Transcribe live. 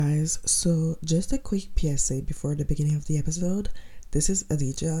Guys, so just a quick PSA before the beginning of the episode. This is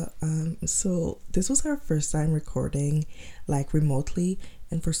Adija. So this was our first time recording like remotely,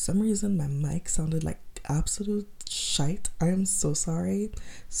 and for some reason my mic sounded like absolute shite. I am so sorry.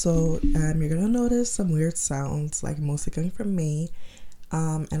 So you're gonna notice some weird sounds, like mostly coming from me.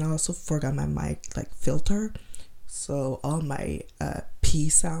 And I also forgot my mic like filter. So all my P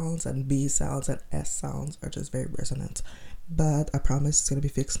sounds and B sounds and S sounds are just very resonant. But I promise it's gonna be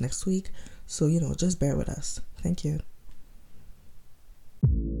fixed next week. So just bear with us. Thank you.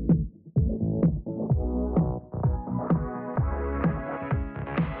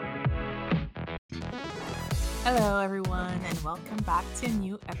 Hello, everyone, and welcome back to a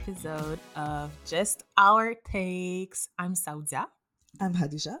new episode of Just Our Takes. I'm Saudia, I'm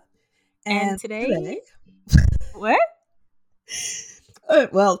Hadija, and and today, today, what?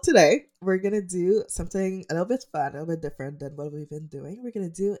 today we're gonna do something a little bit fun, a little bit different than what we've been doing. We're gonna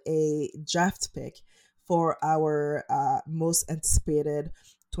do a draft pick for our most anticipated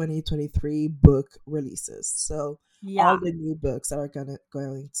 2023 book releases. So all Yeah, the new books that are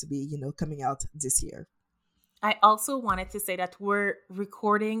going to be coming out this year. I also wanted to say that we're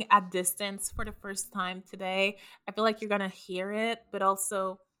recording at distance for the first time today. I feel like you're gonna hear it, but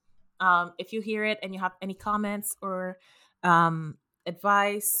also, if you hear it and you have any comments or um,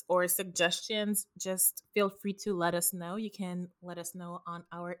 advice or suggestions, just feel free to let us know. You can let us know on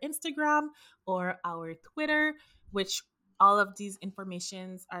our Instagram or our Twitter, which all of these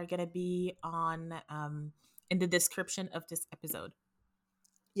informations are going to be on in the description of this episode.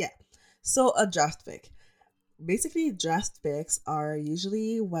 Yeah. So a draft pick. Basically, draft picks are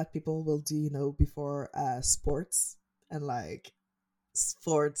usually what people will do, before sports and like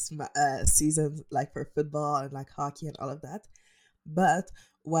seasons, like for football and like hockey and all of that. But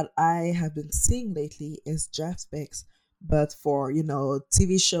what I have been seeing lately is draft picks, but for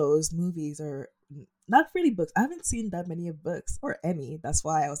TV shows, movies, or not really books. I haven't seen that many of books or any. That's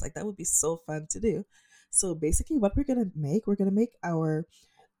why I was like, that would be so fun to do. So basically, what we're gonna make our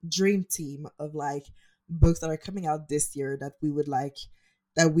dream team of like books that are coming out this year that we would like,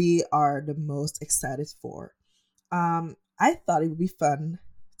 that we are the most excited for. I thought it would be fun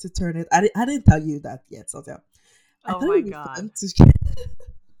to turn it. I didn't tell you that yet, so yeah. I Oh thought it my would be God. fun to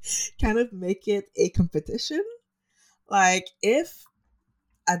kind of make it a competition. Like if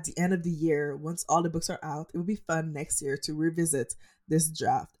at the end of the year, once all the books are out, it would be fun next year to revisit this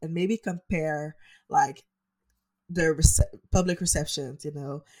draft and maybe compare like the public receptions,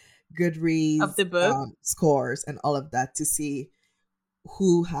 Of Goodreads the book? scores and all of that to see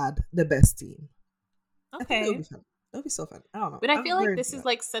who had the best team. I think that would be Okay. fun. That would be so fun. I don't know. But I I'm feel very like into this is that.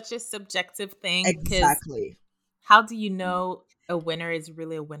 like such a subjective thing because Exactly. how do you know a winner is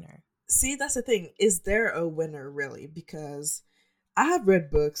really a winner? See, that's the thing. Is there a winner really? Because I have read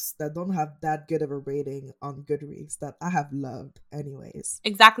books that don't have that good of a rating on Goodreads that I have loved anyways.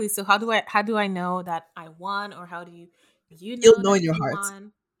 Exactly. So how do I know that I won, or how do you You'll know know in that your you heart.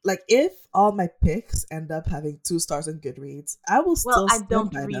 won? Like if all my picks end up having 2 stars on Goodreads, I will Well, still I stand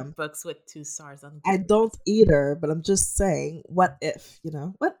don't by read them. books with 2 stars on I don't Goodreads. either, but I'm just saying, what if,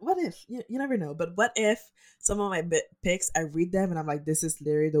 What if? You never know. But what if some of my picks, I read them and I'm like, this is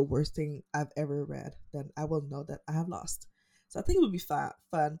literally the worst thing I've ever read? Then I will know that I have lost. So I think it would be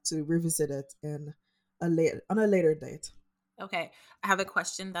fun to revisit it in on a later date. Okay, I have a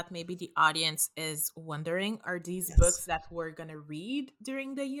question that maybe the audience is wondering. Are these Yes. books that we're gonna read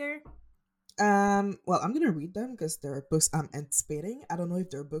during the year? Well, I'm gonna read them because there are books I'm anticipating. I don't know if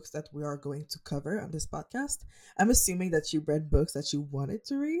there are books that we are going to cover on this podcast. I'm assuming that you read books that you wanted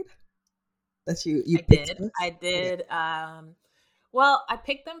to read, that you I picked did. books. I Okay. did. Well, I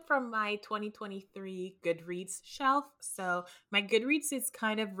picked them from my 2023 Goodreads shelf. So my Goodreads is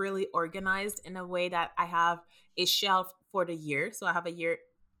kind of really organized in a way that I have a shelf for the year. So I have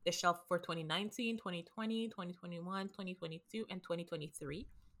a shelf for 2019, 2020, 2021, 2022, and 2023.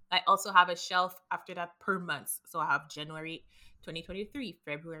 I also have a shelf after that per month. So I have January 2023,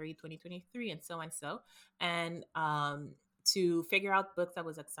 February 2023, and so and so. And to figure out books I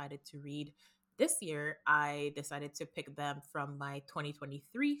was excited to read this year, I decided to pick them from my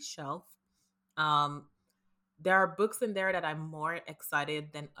 2023 shelf. Um, there are books in there that I'm more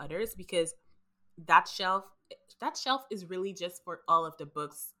excited than others because that shelf that shelf is really just for all of the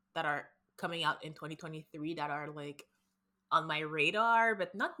books that are coming out in 2023 that are like on my radar,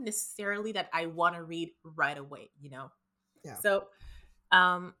 but not necessarily that I want to read right away. Yeah. So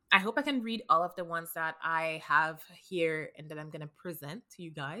I hope I can read all of the ones that I have here and that I'm going to present to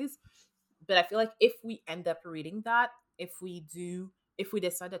you guys. But I feel like if we end up reading that, if we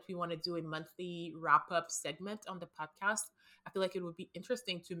decide that we want to do a monthly wrap up segment on the podcast, I feel like it would be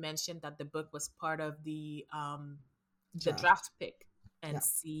interesting to mention that the book was part of the Draft. draft pick and Yeah.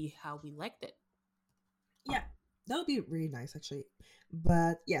 see how we liked it. Yeah, that would be really nice actually.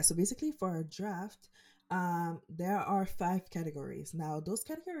 But yeah, so basically for our draft, there are 5 categories. Now those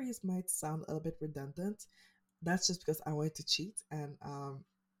categories might sound a little bit redundant. That's just because I wanted to cheat and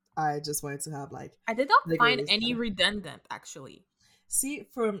I just wanted to have like I did not find categories any that redundant actually. see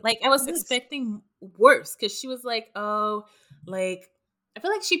from Like I was this. expecting worse because she was like, "Oh, like I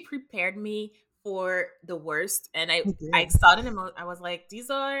feel like she prepared me for the worst," and I I did. saw it in I was like, "These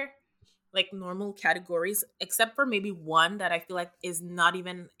are like normal categories, except for maybe one that I feel like is not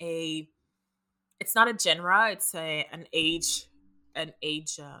even a. It's not a genre. It's an age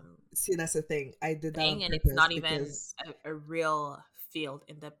See, that's the thing. I did that on thing, and it's purpose not even because a real field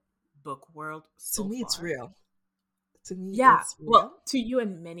in the book world to so me it's far. real. To me Yeah, it's well, real. to you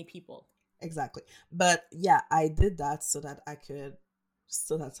and many people. Exactly. But yeah, I did that so that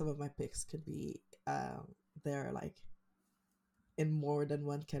so that some of my picks could be there like in more than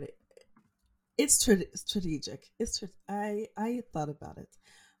one category. It's strategic. I thought about it,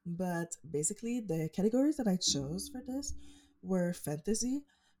 but basically the categories that I chose for this were fantasy,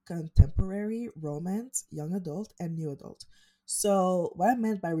 contemporary, romance, young adult, and new adult. So what I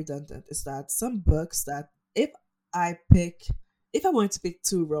meant by redundant is that some books that I pick, if I wanted to pick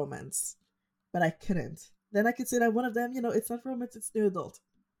 2 romance, but I couldn't, then I could say that one of them, it's not romance, it's new adult.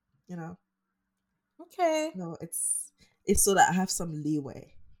 You know, Okay. so it's so that I have some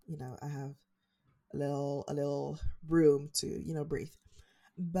leeway. I have a little room to breathe.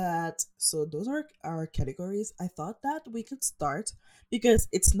 But so those are our categories. I thought that we could start because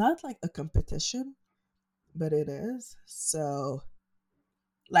it's not like a competition, but it is. So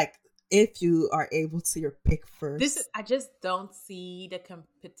like if you are able to your pick first. I just don't see the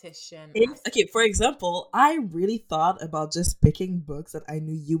competition If, aspect. okay, for example, I really thought about just picking books that I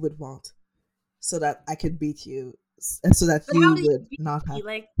knew you would want so that I could beat you and so that But how you do would you not have be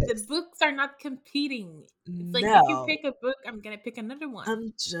like the picks. books are not competing? It's like if you No, pick a book, I'm gonna pick another one.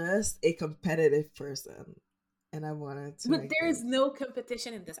 I'm just a competitive person and I wanted to But make there is this. no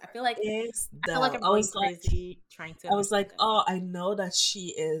competition in this. Is I feel like the I'm going crazy trying to I was understand like, this. oh, I know that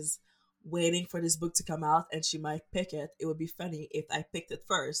she is waiting for this book to come out and she might pick it. It would be funny if I picked it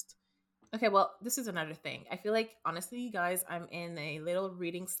first. Okay, well, this is another thing. I feel like honestly, you guys, I'm in a little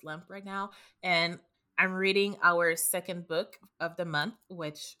reading slump right now, and I'm reading our second book of the month,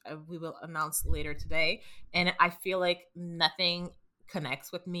 which we will announce later today. And I feel like nothing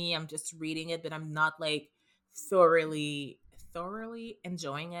connects with me. I'm just reading it, but I'm not like thoroughly, thoroughly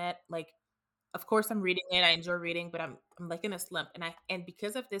enjoying it. Like of course I'm reading it. I enjoy reading, but I'm like in a slump. And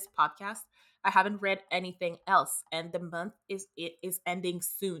because of this podcast, I haven't read anything else. And the month is ending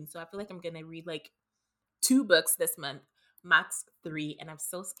soon. So I feel like I'm gonna read like 2 books this month, max 3. And I'm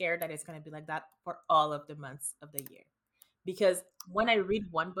so scared that it's gonna be like that for all of the months of the year. Because when I read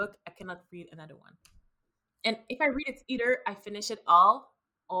one book, I cannot read another one. And if I read it, either I finish it all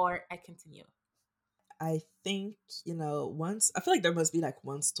or I continue. I think, once I feel like there must be like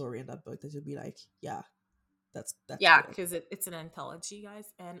one story in that book that you'll be like, yeah, that's Yeah, good. because it's an anthology,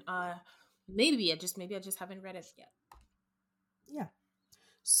 guys. And maybe I just haven't read it yet. Yeah.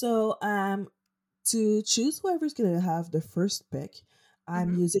 So to choose whoever's gonna have the first pick,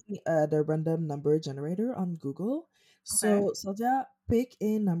 I'm Hmm. using the random number generator on Google. Okay. So Sylvia, pick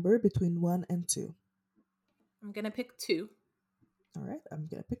a number between 1 and 2. I'm gonna pick 2. All right, I'm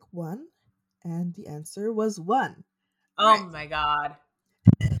gonna pick 1, and the answer was 1. All Oh right. my god.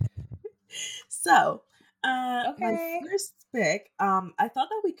 So, my Okay. first pick, I thought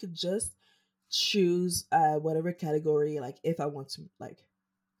that we could just choose whatever category. Like, if I want to, like,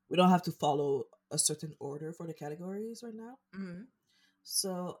 we don't have to follow a certain order for the categories right now. Hmm.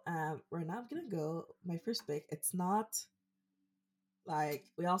 So, right now I'm gonna go my first pick. It's not like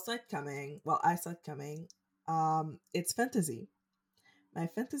we all saw it coming. Well, I saw it coming. It's fantasy. My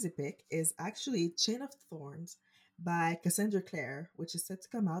fantasy pick is actually Chain of Thorns by Cassandra Clare, which is set to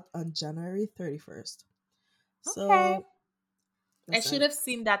come out on January 31st. Okay. So, I should listen, have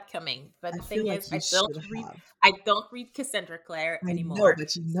seen that coming, but I the feel thing is, like you should have. I don't read Cassandra Clare I know, anymore. but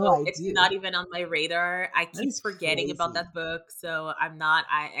So I it's do. not even on my radar. I That keep is forgetting about crazy. that book, so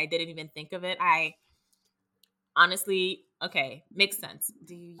I didn't even think of it. I honestly, okay, makes sense.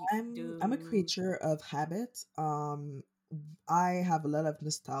 Do you I'm a do creature of habit. I have a lot of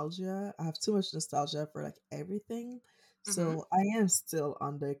nostalgia. I have too much nostalgia for like everything. Mhm. So I am still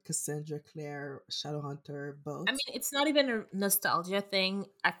on the Cassandra Clare Shadowhunter I mean, boat. it's not even a nostalgia thing.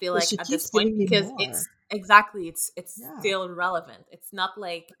 I feel But like she at this keeps point giving me because more. it's exactly it's Yeah. still relevant. It's not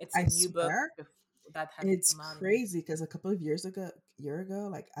like it's a I new book swear. that hasn't It's come out yet. crazy because a couple of year ago,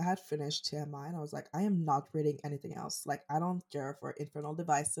 like I had finished TMI and I was like, I am not reading anything else. Like I don't care for Infernal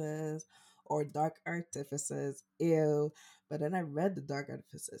Devices or Dark Artifices. Ew. But then I read the Dark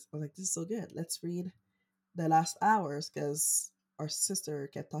Artifices. I was like, this is so good. Let's read The Last Hours because our sister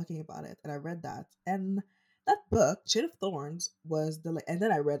kept talking about it, and I read that. And that book, Chain of Thorns, was delayed. And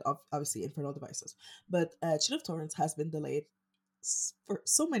then I read obviously Infernal Devices, but Chain of Thorns has been delayed for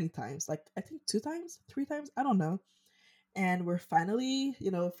so many times. Like I think 2 times, 3 times, I don't know. And we're finally,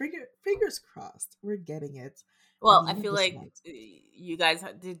 fingers crossed, we're getting it at Well, the I end of feel this like month. you guys,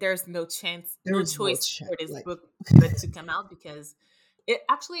 there's no chance, There no is no choice check. for this Like, book but to come out because it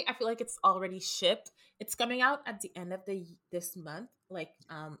actually, I feel like it's already shipped. It's coming out at the end of this month, like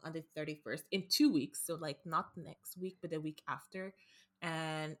on the 31st in 2 weeks. So like not next week, but the week after,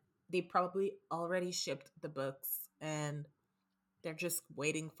 and they probably already shipped the books and they're just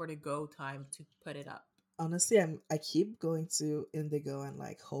waiting for the go time to put it up. honestly, I keep going to Indigo and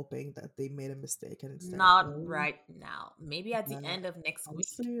like hoping that they made a mistake and it's that Not early. right now. Maybe at the But end of next week.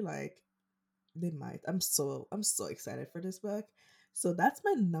 honestly, like they might. I'm so excited for this book. So that's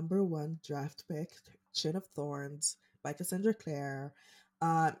my number one draft pick, Chin of Thorns by Cassandra Clare.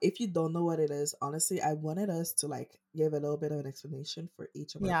 If you don't know what it is, honestly, I wanted us to like give a little bit of an explanation for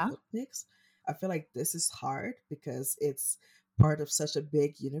each of our Yeah. book picks. I feel like this is hard because it's part of such a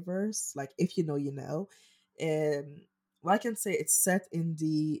big universe. Like if you know, you know. Um, well, I can say it's set in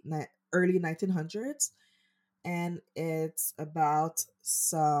the early 1900s, and it's about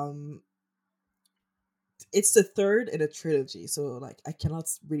some it's the third in a trilogy, so like I cannot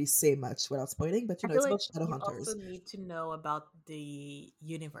really say much without spoiling, but I feel it's like about shadow you also hunters. need to know about the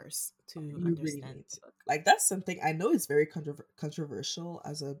universe to You really understand need the to. book. Like that's something I know is very controversial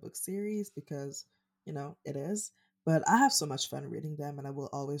as a book series because it is, but I have so much fun reading them, and I will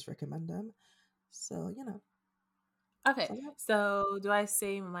always recommend them. So Okay, so yeah. so do I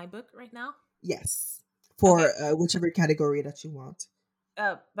say my book right now? Yes, Okay, for whichever category that you want.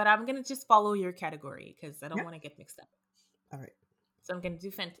 but I'm gonna just follow your category because I don't Yeah. want to get mixed up. All right. So I'm gonna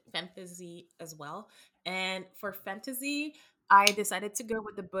do fantasy as well. And for fantasy, I decided to go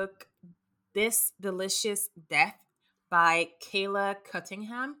with the book "This Delicious Death" by Kayla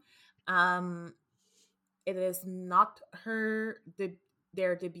Cunningham. Um, it is not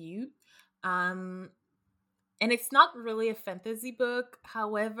their debut. Um, and it's not really a fantasy book.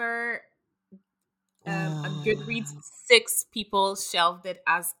 However, on Goodreads, Wow. 6 people shelved it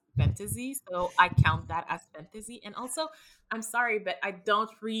as fantasy, so I count that as fantasy. And also, I'm sorry, but I don't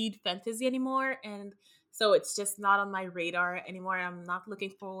read fantasy anymore, and so it's just not on my radar anymore. I'm not looking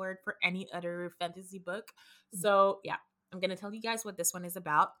forward for any other fantasy book. So yeah, I'm gonna tell you guys what this one is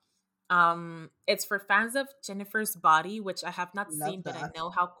about. It's for fans of Jennifer's Body, which I have not Love seen, but I that. know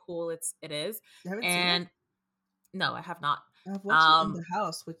how cool it is. You haven't seen it? And no, I have not. I've watched it in Um, the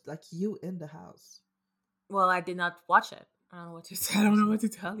house with like you in the house. Well, I did not watch it. I don't know what to say. I don't know what to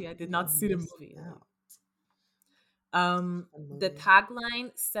tell you. I did You are not see the missing movie. out. A The movie.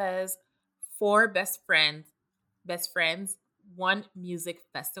 tagline says four best friends, one music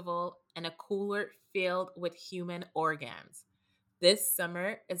festival, and a cooler filled with human organs. This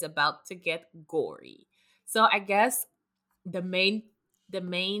summer is about to get gory. So I guess the main the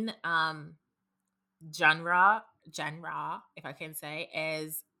main genre, if I can say,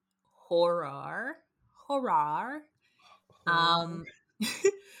 is horror. Horror. Horror. Um,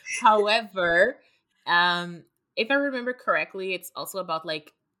 however, um, if I remember correctly, it's also about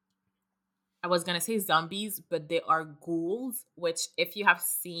like I was gonna say zombies, but they are ghouls. Which, if you have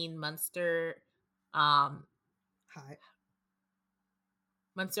seen um, Hi.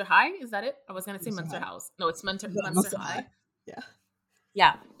 Monster High, is that it? I was gonna say Monster Monster High. House. No, it's No, Monster Monster High. High. Yeah.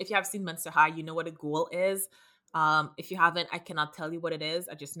 Yeah, if you have seen Monster High, you know what a ghoul is. If you haven't, I cannot tell you what it is.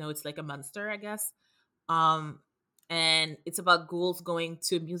 I just know it's like a monster, I guess. Um, and it's about ghouls going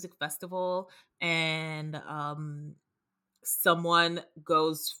to a music festival, and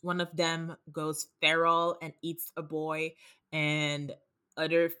one of them goes feral and eats a boy, and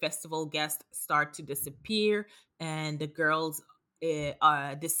other festival guests start to disappear, and the girls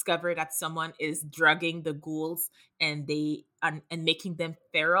discover that someone is drugging the ghouls and making them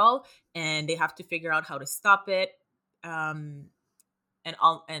feral, and they have to figure out how to stop it. Um,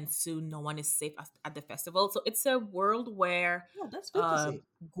 and soon no one is safe at the festival. So it's a world where Oh, that's uh, fantasy.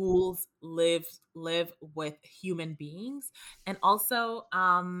 ghouls live with human beings, and also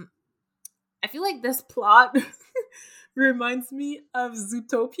I feel like this plot reminds me of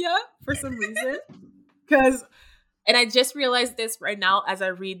Zootopia for some reason, because and I just realized this right now as I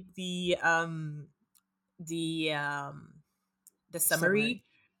read the the Summary. summary.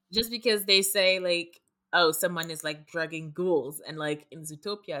 just because they say like, oh, someone is like drugging ghouls, and like in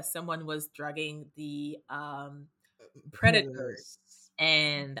Zootopia someone was drugging the predators, Predators.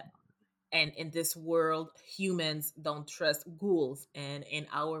 and in this world humans don't trust ghouls, and in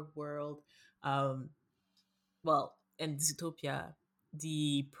our world, um well, in Zootopia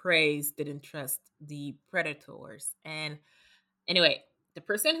the preys didn't trust the predators. And anyway, the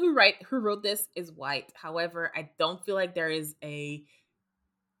person who wrote this is white. However, I don't feel like there is an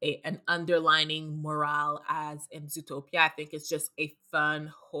underlining morale as in Zootopia. I think it's just a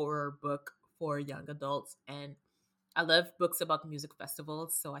fun horror book for young adults, and I love books about music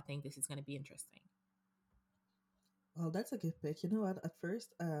festivals, so I think this is going to be interesting. Well, that's a good pick. You know what? At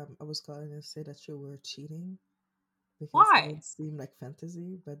first, I was going to say that you were cheating because it Why? would seem like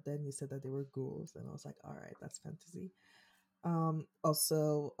fantasy, but then you said that they were ghouls, and I was like, all right, that's fantasy.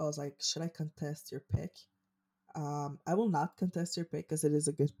 Also, I was like, should I contest your pick? I will not contest your pick because it is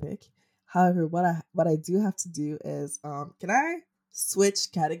a good pick. However, what I do have to do is, can I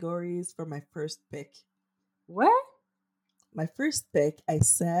switch categories for my first pick? What? My first pick, I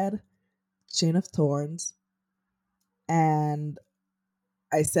said Chain of Thorns, and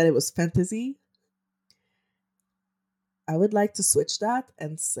I said it was fantasy. I would like to switch that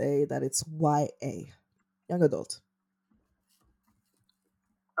and say that it's YA, young adult.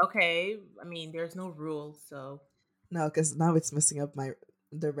 Okay, I mean, there's no rules, so. No, because now it's messing up my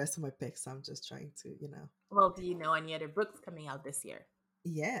the rest of my picks. So I'm just trying to, Well, do you know any other books coming out this year?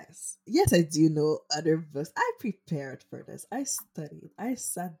 Yes. Yes, I do know other books. I prepared for this. I studied. I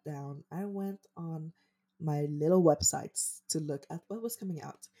sat down. I went on my little websites to look at what was coming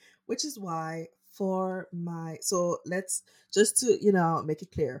out, which is why for my so let's just to, make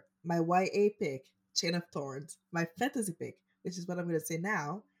it clear. My YA pick, Chain of Thorns, my fantasy pick, which is what I'm going to say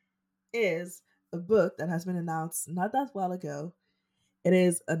now, is a book that has been announced not that while ago. It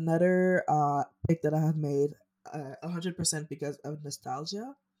is another pick that I have made 100% because of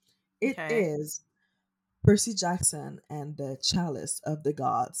nostalgia. It Okay. is Percy Jackson and the Chalice of the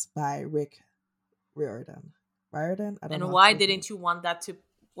Gods by Rick Riordan. Riordan? I don't know And how to say his name.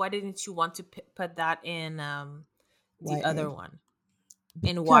 why didn't you want to put that in the YA. other one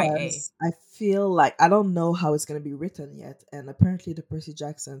in YA? Because I feel like I don't know how it's going to be written yet. And apparently, the Percy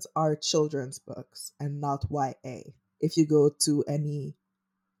Jacksons are children's books and not YA. If you go to any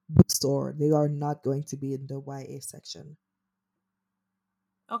bookstore, they are not going to be in the YA section.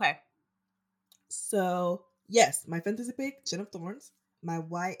 Okay. So, yes, my fantasy pick, Chin of Thorns. My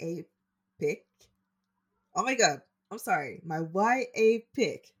YA pick. Oh my god. I'm sorry. My YA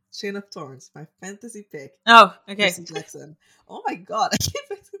pick, Chain of Thorns. My fantasy pick, Oh, okay. Percy Jackson. Oh my god, I keep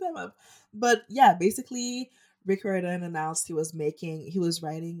mixing them up. But yeah, basically, Rick Riordan announced he was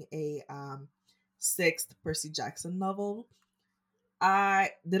writing a sixth Percy Jackson novel. I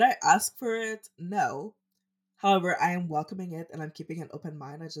ask for it? No. However, I am welcoming it and I'm keeping an open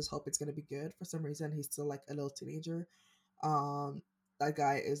mind. I just hope it's gonna be good. For some reason, he's still like a little teenager. Um, that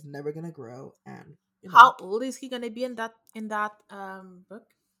guy is never gonna grow, and How old is he gonna be in that book?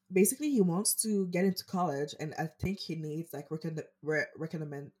 basically he wants to get into college, and I think he needs like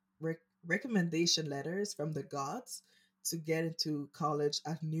recommendation letters from the gods to get into college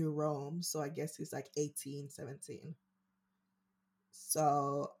at New Rome. So I guess he's like 18, 17.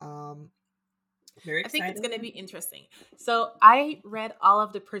 So very I think it's excited. gonna be interesting. So I read all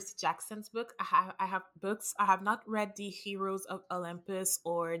of the Percy Jackson's book. I have books. I have not read the Heroes of Olympus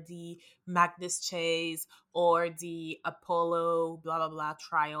or the Magnus Chase or the Apollo blah blah blah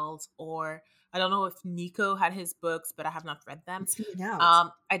trials, or I don't know if Nico had his books, but I have not read them. It's coming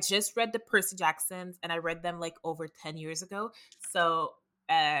out. I just read the Percy Jacksons, and I read them like over 10 years ago. So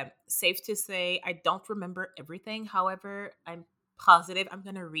safe to say I don't remember everything. However, I'm positive I'm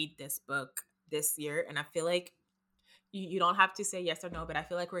gonna read this book this year, and I feel like you don't have to say yes or no, but I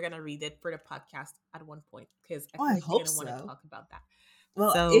feel like we're gonna read it for the podcast at one point because I Oh, feel I like you're hope gonna want to so. talk about that.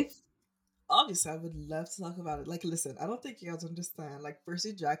 Well, So if obviously I would love to talk about it. Like, listen, I don't think you guys understand. Like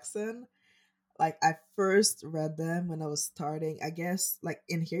Percy Jackson, like I first read them when I was starting. I guess like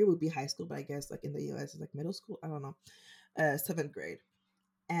in here it would be high school, but I guess like in the US it's like middle school. I don't know, seventh grade.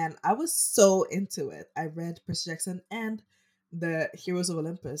 And I was so into it. I read Percy Jackson and the Heroes of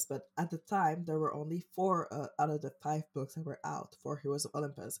Olympus, but at the time there were only four out of the five books that were out for Heroes of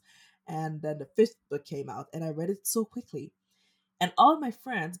Olympus, and then the fifth book came out, and I read it so quickly. And all of my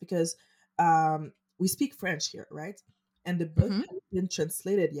friends, because we speak French here, right? And the book mhm. hadn't been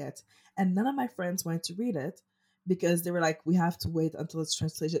translated yet, and none of my friends wanted to read it because they were like, "We have to wait until it's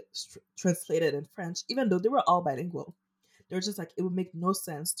translated in French," even though they were all bilingual. They were just like, it would make no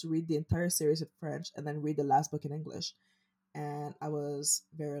sense to read the entire series in French and then read the last book in English. and I was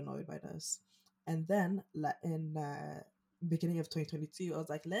very annoyed by this. And then in beginning of 2022, I was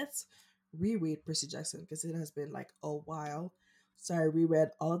like, let's reread Percy Jackson because it has been like a while. So I reread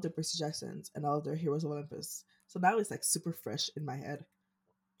all of the Percy Jacksons and all of their Heroes of Olympus. So now it's like super fresh in my head.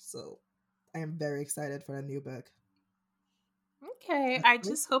 So I am very excited for that new book. Okay, I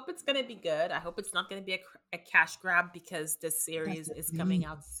just hope it's gonna be good. I hope it's not gonna be a cash grab because this That's series what is I coming mean.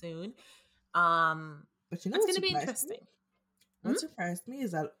 out soon. Um, But you know it's what gonna be surprised me? interesting. Hmm? What surprised me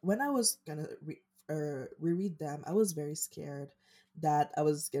is that when I was gonna reread them, I was very scared that I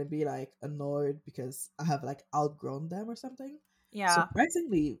was gonna be like annoyed because I have like outgrown them or something. Yeah.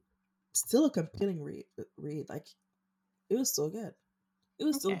 Surprisingly, still a compelling read. Like it was so good. It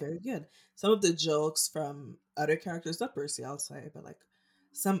was still Okay. very good. Some of the jokes from other characters, not Percy, I'll say, but like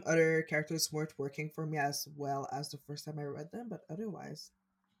some other characters weren't working for me as well as the first time I read them. But otherwise,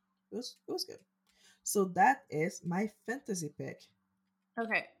 it was good. So that is my fantasy pick.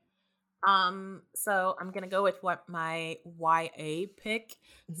 Okay. So I'm gonna go with what my YA pick.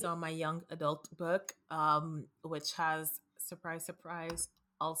 Mhm. So my young adult book, which has surprise, surprise,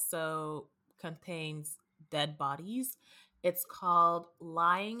 also contains dead bodies. It's called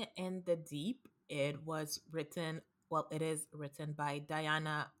Lying in the Deep. It was written, well, it is written by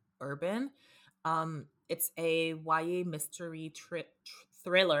Diana Urban. It's a YA mystery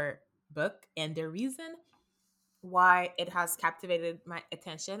thriller book, and the reason why it has captivated my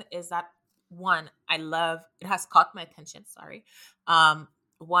attention is that one, I love it has caught my attention, sorry.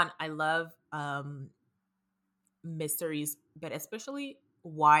 One, I love mysteries, but especially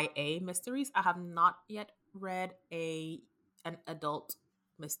YA mysteries. I have not yet read a an adult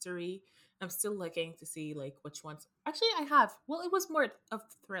mystery. I'm still looking to see like which ones. Actually, I have. Well, it was more of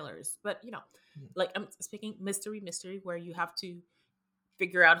thrillers, but Mhm. like I'm speaking mystery where you have to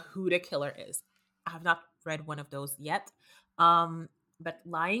figure out who the killer is. I have not read one of those yet. But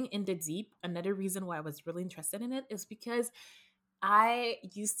Lying in the Deep, another reason why I was really interested in it is because I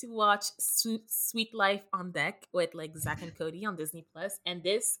used to watch Sweet Life on Deck with like Zach and Cody on Disney Plus, and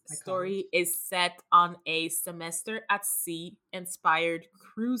this Iconic. story is set on a semester at sea inspired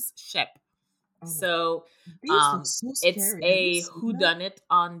cruise ship. Oh my! So, These look so it's scary. Have you a seen them? whodunit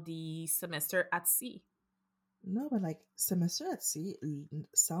on the semester at sea. No, but like Semester at Sea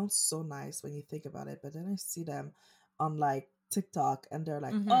sounds so nice when you think about it. But then I see them on like TikTok, and they're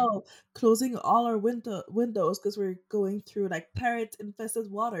like, Mm-hmm. "Oh, closing all our windows because we're going through like parrot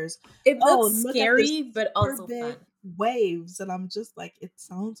infested waters." It looks Oh, look at the scary, but super also big fun. waves, and I'm just like, it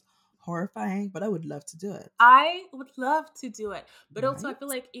sounds horrifying, but I would love to do it. I would love to do it, but also I Right? feel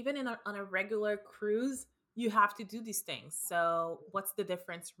like even on a regular cruise, you have to do these things. So what's the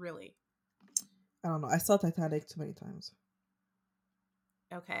difference, really? I don't know. I saw Titanic too many times.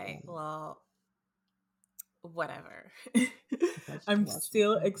 Okay, Um, well, whatever. I thought you I'm should watch it.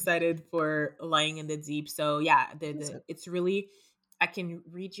 still excited for Lying in the Deep. So yeah, That's it. it's really, I can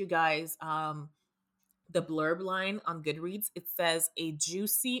read you guys the blurb line on Goodreads. It says a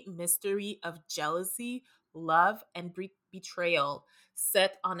juicy mystery of jealousy, love, and betrayal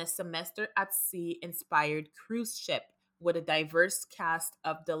set on a semester at sea inspired cruise ship with a diverse cast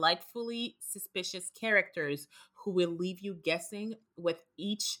of delightfully suspicious characters who will leave you guessing with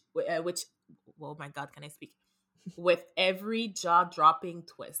which oh my god, can I speak? With every jaw-dropping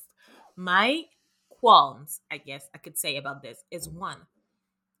twist. My qualms, I guess I could say about this is one,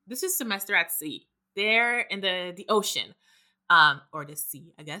 this is semester at sea. They're in the ocean, or the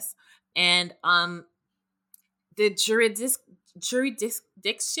sea, I guess. And the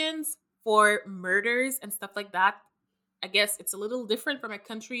jurisdictions for murders and stuff like that, I guess it's a little different from a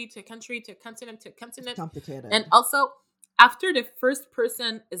country to country to continent to It's continent. And complicated. also, after the first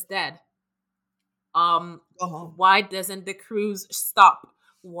person is dead, Go home. why doesn't the cruise stop?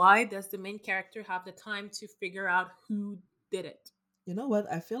 Why does the main character have the time to figure out who did it? You know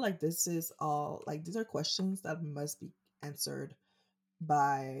what? I feel like this is all like these are questions that must be answered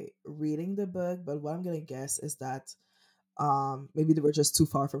by reading the book, but what I'm gonna guess is that maybe they were just too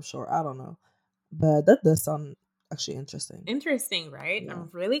far from shore. I don't know. But that does sound actually interesting. Interesting, right? Yeah. I'm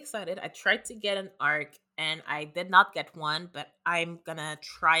really excited. I tried to get an arc and I did not get one, but I'm gonna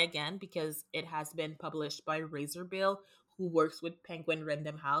try again because it has been published by Razorbill, who works with Penguin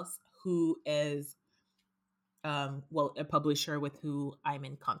Random House, who is well, a publisher with who I'm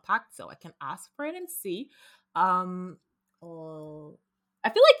in contact, so I can ask for it and see. Um oh, I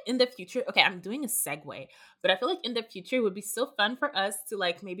feel like in the future, okay, I'm doing a segue, but I feel like in the future it would be so fun for us to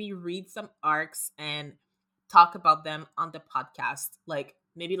like maybe read some arcs and talk about them on the podcast, like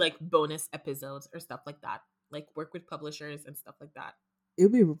maybe like bonus episodes or stuff like that, like work with publishers and stuff like that. It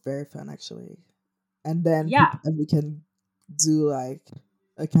would be very fun actually. And then Yeah. people and we can do like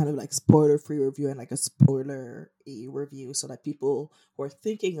a kind of like spoiler free review and like a spoiler review so that people who are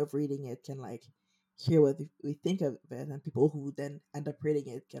thinking of reading it can like hear what we think of it, and people who then end up reading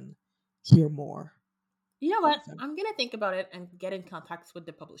it can hear more You know of what? them. I'm gonna think about it and get in contact with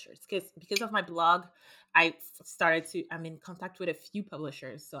the publishers because of my blog, started to. I'm in contact with a few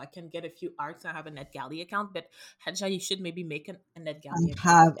publishers, so I can get a few arcs. I have a NetGalley account, but Hedja, you should maybe make a I NetGalley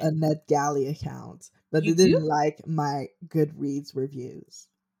account. have a And NetGalley account, but they you do? didn't like my Goodreads reviews,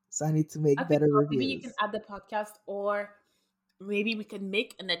 so I need to make Okay, better well, maybe you can reviews. add the podcast, or maybe we can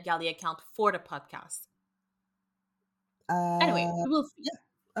make a NetGalley account for the podcast. Anyway, Uh, we will see. yeah,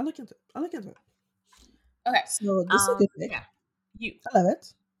 I'll look into it. I'll look into it. Okay. So this is a good pick. Yeah. You. I love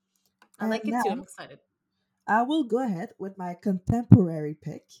it. I And like it too. I'm now excited. I will go ahead with my contemporary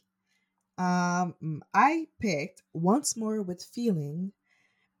pick. I picked Once More with Feeling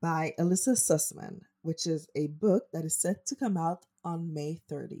by Alyssa Sussman, which is a book that is set to come out on May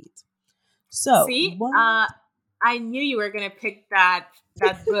 30th. So, See, one, I knew you were gonna pick that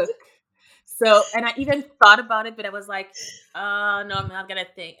book. So, and I even thought about it, but I was like, no, I'm not gonna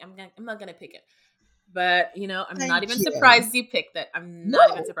think. I'm not gonna pick it. But I'm not thank even you. surprised you picked it. I'm not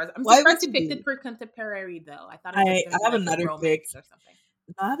even No, surprised. I'm why would surprised you you picked it be? for contemporary though. I thought it was I, gonna I be have like a another pick. romance or something.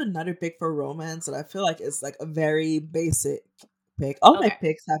 I have another pick for romance, and I feel like it's like a very basic pick. All my Okay.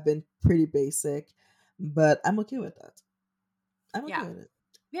 picks have been pretty basic, but I'm okay with that. I'm okay Yeah. with it.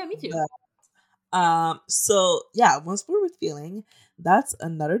 Yeah, me too. But so yeah, Once More with Feeling, that's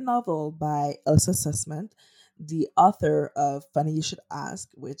another novel by Elsa Sussman, the author of Funny You Should Ask,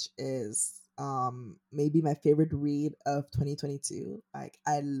 which is maybe my favorite read of 2022. Like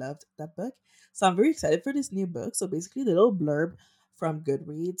I loved that book. So I'm very excited for this new book. So basically the little blurb from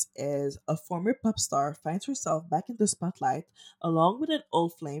Goodreads is: a former pop star finds herself back in the spotlight along with an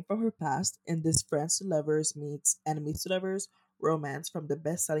old flame from her past in this friends to lovers meets enemies to lovers romance from the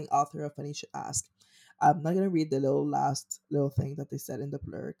best-selling author of Funny You Should Ask. I'm not gonna read the little last little thing that they said in the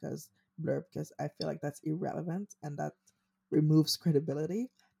blurb because I feel like that's irrelevant and that removes credibility.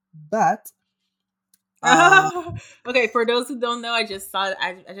 But um, Okay, for those who don't know, I just saw it.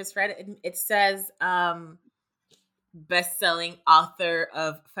 I just read it. It says best-selling author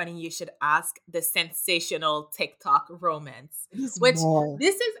of Funny You Should Ask, the sensational TikTok romance, it is which more.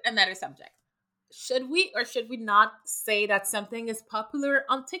 this is another subject. Should we or should we not say that something is popular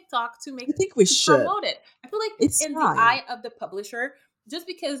on TikTok I think we to should. promote it? I feel like It's in the fine. eye of the publisher, just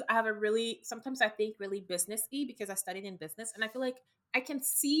because I have a really sometimes I think really businessy because I studied in business, and I feel like I can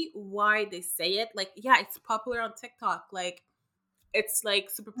see why they say it. Like, yeah, it's popular on TikTok. Like, it's like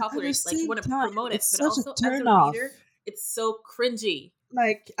super But at popular. the Like, you same want to time, promote it, it's but such a also as turn a off. reader, it's so cringy.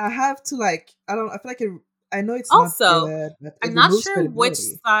 Like I have to like I don't. I feel like I know it's not Also, good, but I'm it not removes sure which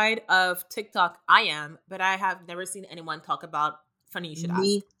credibility. side of TikTok I am, but I have never seen anyone talk about Funny You Should Ask.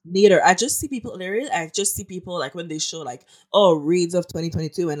 Me neither. I just see people literally. I just see people like when they show like reads of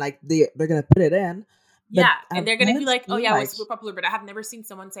 2022 and like they're gonna put it in, but Yeah, and they're I gonna be haven't like, "Oh seen yeah, it was like super popular," but I have never seen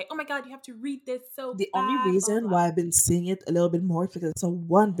someone say, "Oh my god, you have to read this so the only bad." Blah blah reason blah. why I've been seeing it a little bit more is because I saw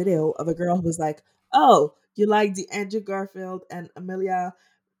one video of a girl who was like, "Oh, you like the Andrew Garfield and Amelia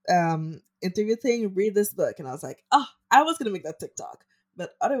interview thing? Read this book," and I was like, "Oh, I was gonna make that TikTok,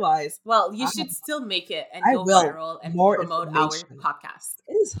 but otherwise, Well, you I, should still make it and I go will viral and more promote our information. podcast.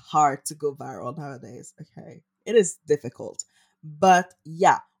 It is hard to go viral nowadays. Okay, it is difficult, but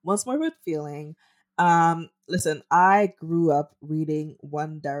yeah. Once More with Feeling. Listen, I grew up reading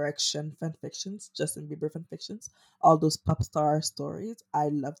One Direction fan fictions, Justin Bieber fan fictions, all those pop star stories. I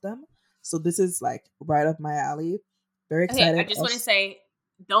love them. So this is like right up my alley. Very Okay, I excited. just want to Also, say,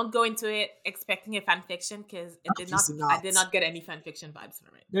 don't go into it expecting a fan fiction because it did not. obviously I not. did not get any fan fiction vibes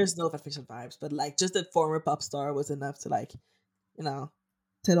from it. There's no fan fiction vibes, but like just the former pop star was enough to like, you know,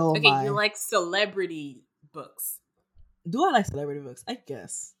 tickle Okay, you my. like celebrity books. Do I like celebrity books? I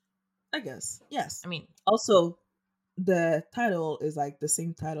guess. I guess. Yes. I mean, Also, the title is like the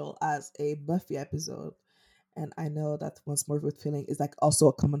same title as a Buffy episode. And I know that Once More with Feeling is like also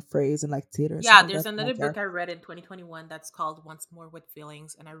a common phrase in like theater and stuff yeah, like there's that. I another don't book care. I read in 2021 that's called Once More with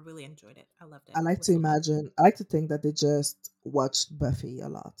Feelings, and I really enjoyed it. I loved it. I It like was to so good. imagine, I like to think that they just watched Buffy a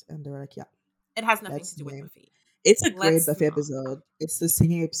lot and they were like, yeah, It has nothing that's to the do with name. Buffy. It's a great Let's Buffy not. episode. It's the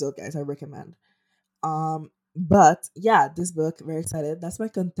singing episode, guys. I recommend. But yeah, this book, very excited. That's my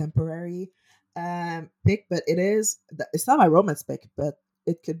contemporary pick, but it's not my romance pick, but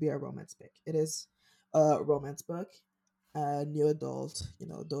it could be a romance pick. It is a romance book, new adult,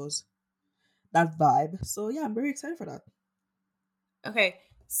 those that vibe. So yeah, I'm very excited for that. Okay,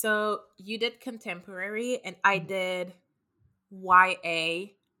 so you did contemporary, and I did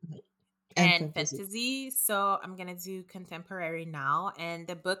YA. Mhm. And and fantasy. fantasy. So I'm gonna do contemporary now. And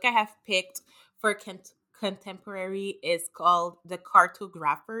the book I have picked for contemporary is called The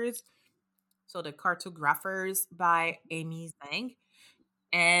Cartographers. So The Cartographers by Amy Zhang.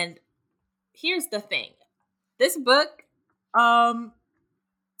 And here's the thing. This book, um,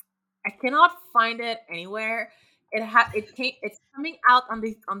 I cannot find it anywhere. It's coming out on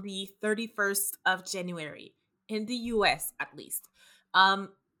the 31st of January in the US at least. Um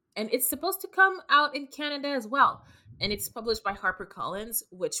and it's supposed to come out in Canada as well. And it's published by HarperCollins,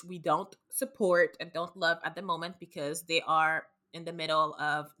 which we don't support and don't love at the moment because they are in the middle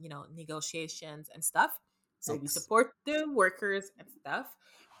of, negotiations and stuff. So we X. support the workers and stuff.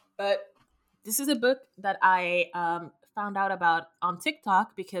 But this is a book that I found out about on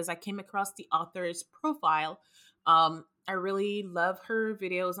TikTok because I came across the author's profile. I really love her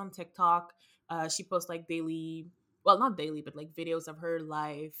videos on TikTok. She posts like daily, well, not daily, but like videos of her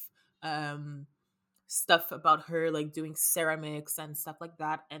life, um, stuff about her like doing ceramics and stuff like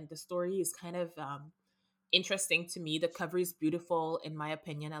that. And the story is kind of interesting to me. The cover is beautiful, in my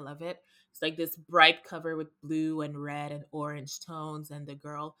opinion. I love it. It's like this bright cover with blue and red and orange tones, and the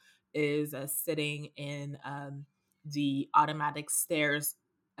girl is sitting in the automatic stairs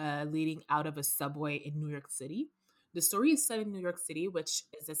leading out of a subway in New York City. The story is set in New York City, which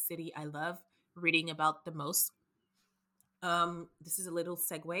is a city I love reading about the most. This is a little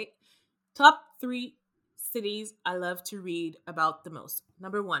segue. Top three cities I love to read about the most.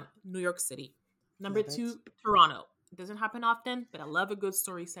 Number one, New York City. Number Love it. two, Toronto. It doesn't happen often, but I love a good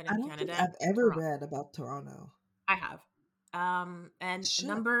story set I in don't think Canada. I've ever Toronto. read about Toronto. I have. And Shit.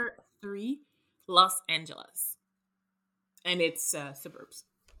 number three, Los Angeles. And its suburbs.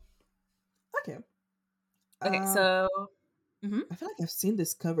 Okay. Okay, Um, so mhm. I feel like I've seen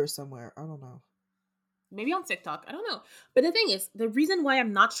this cover somewhere. I don't know. Maybe on TikTok. I don't know. But the thing is, the reason why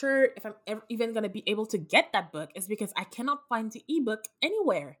I'm not sure if I'm ever even going to be able to get that book is because I cannot find the ebook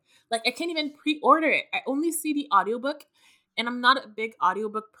anywhere. Like, I can't even pre order it. I only see the audiobook, and I'm not a big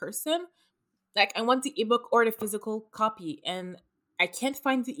audiobook person. Like, I want the ebook or the physical copy, and I can't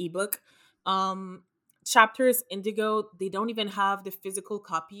find the ebook. Um, Chapters Indigo, they don't even have the physical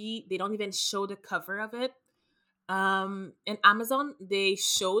copy, they don't even show the cover of it. And Amazon, they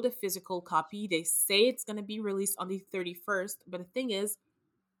show the physical copy. They say it's gonna be released on the 31st, but the thing is,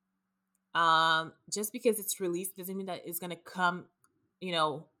 just because it's released doesn't mean that it's gonna come,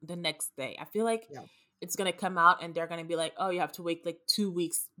 the next day. I feel like Yeah. it's gonna come out and they're gonna be like, oh, you have to wait like 2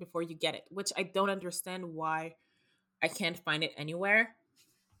 weeks before you get it, which I don't understand why I can't find it anywhere.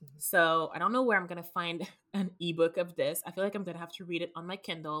 Mhm. So I don't know where I'm gonna find an ebook of this. I feel like I'm gonna have to read it on my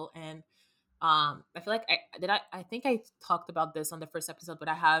Kindle. And I feel like I think I talked about this on the first episode, but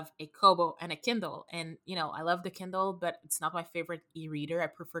I have a Kobo and a Kindle, and I love the Kindle, but it's not my favorite e-reader. I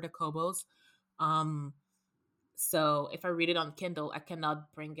prefer the Kobos. Um, so if I read it on Kindle, I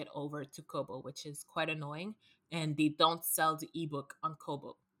cannot bring it over to Kobo, which is quite annoying. And they don't sell the ebook on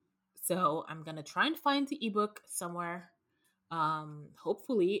Kobo, so I'm gonna try and find the ebook somewhere,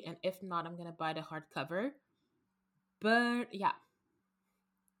 hopefully, and if not, I'm gonna buy the hardcover. But yeah.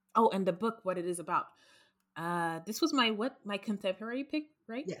 Oh, and the book, what it is about. This was my contemporary pick,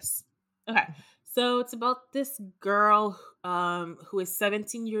 right? Yes. Okay. Mhm. So it's about this girl who is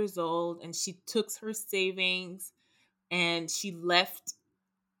 17 years old, and she took her savings and she left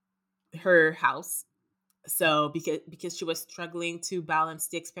her house. So because she was struggling to balance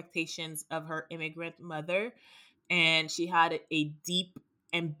the expectations of her immigrant mother, and she had a deep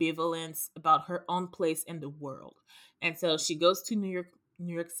ambivalence about her own place in the world. And so she goes to New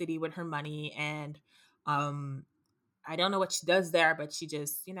York City with her money, and um I don't know what she does there, but she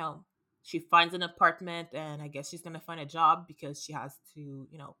just, she finds an apartment, and I guess she's going to find a job because she has to,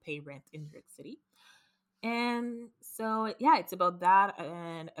 pay rent in New York City. And so, yeah, it's about that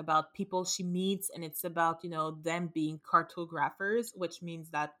and about people she meets. And it's about, them being cartographers, which means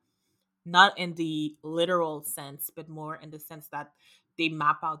that not in the literal sense, but more in the sense that they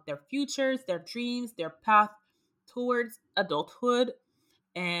map out their futures, their dreams, their path towards adulthood.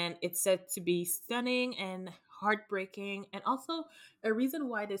 And it's said to be stunning and heartbreaking. And also, a reason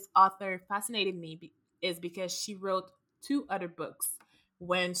why this author fascinated me is because she wrote two other books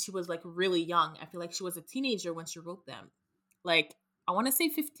when she was like really young. I feel like she was a teenager when she wrote them. Like, I want to say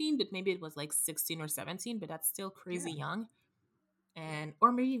 15, but maybe it was like 16 or 17, but that's still crazy Yeah. young. And,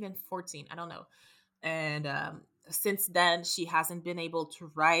 or maybe even 14, I don't know. And since then, she hasn't been able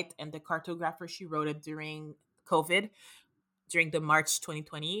to write. And the cartographer, she wrote it during COVID, during the March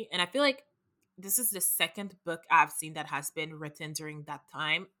 2020. And I feel like this is the second book I've seen that has been written during that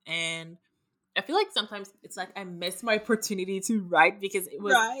time. And I feel like sometimes it's like I miss my opportunity to write because it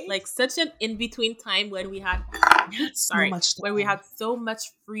was Right? like such an in between time when we had, We had so sorry, much when we time. had so much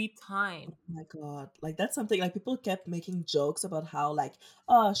free Oh time. my god. Like that's something like people kept making jokes about how like,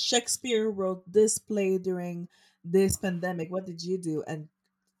 oh, Shakespeare wrote this play during this pandemic. What did you do? And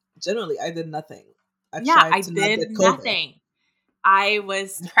generally I did nothing. I Yeah, I tried to not did get COVID. nothing. I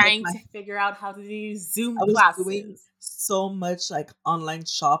was I took trying my to figure out how to do Zoom I was doing classes. so much like online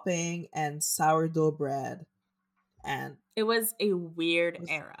shopping and sourdough bread, and It was a weird it was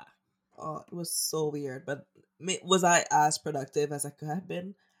era. it was so weird. But was I as productive as I could have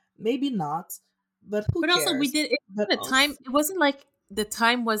been? Maybe not, but who But also, we cares? did it But at the time. also, It wasn't like the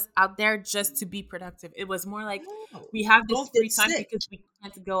time was out there just to be productive. It was more like no, we have this don't get free time sick. because we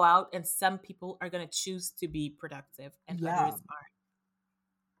can't go out, and some people are gonna choose to be productive, and Yeah, others are.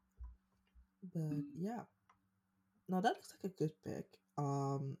 but yeah, no, that looks like a good pick.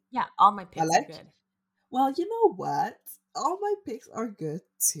 Yeah, all my I picks are like. good. Well, you know what? All my picks are good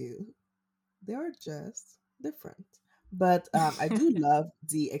too. They are just different. But I do love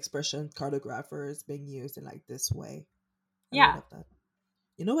the expression cartographers being used in like this way. I really Yeah. love that.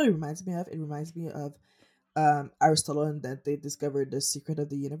 You know what it reminds me of? It reminds me of Aristotle and that they discovered the secret of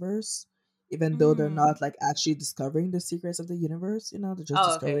the universe. Even though they're Mm. not like actually discovering the secrets of the universe, they're just Oh,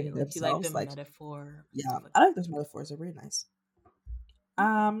 discovering okay. it Like you like the themselves. Like, metaphor and yeah, stuff like I that. like those metaphors. They're very nice. Okay.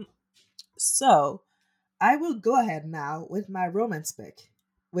 Um, so I will go ahead now with my romance pick,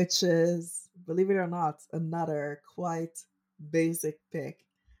 which is, believe it or not, another quite basic pick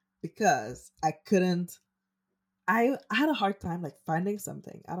because I couldn't. I had a hard time like finding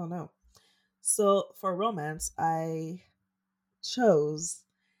something. I don't know. So for romance, I chose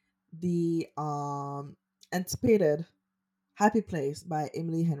the anticipated Happy Place by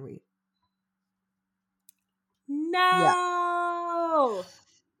Emily Henry. Yeah, No.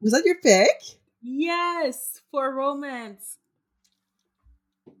 was that your pick? Yes, for romance.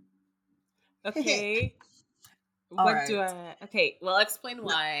 Okay. All What do right. I? Okay, well, explain No,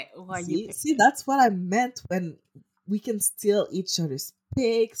 why you picked see, it. that's what I meant when we can steal each other's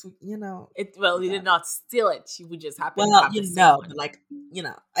picks. It well, We you got did it. not steal it. We just happen to Well, have the same one. but like,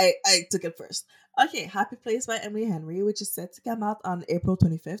 I took it first. Okay, Happy Place by Emily Henry, which is set to come out on April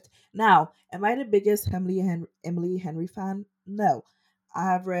 25th. Now, am I the biggest Emily Henry fan? No. I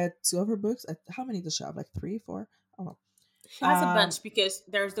have read two of her books. How many does she have? Like three, four? Oh. She has a bunch because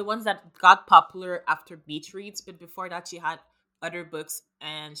there's the ones that got popular after Beach Reads, but before that, she had other books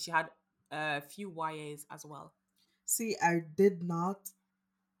and she had a few YAs as well. See, I did not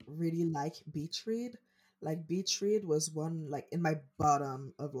really like Beach Read. Like Beach Read was one like in my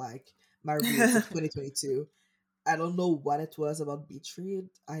bottom of like my reads of 2022. I don't know what it was about Beach Read.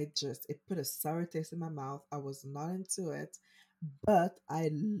 It put a sour taste in my mouth. I was not into it, but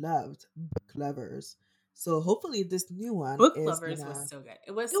I loved Book Lovers. So hopefully this new one Book is Lovers was gonna. so good.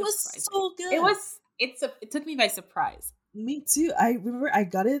 It was It was surprising. so good. It took me by surprise. Me too. I remember I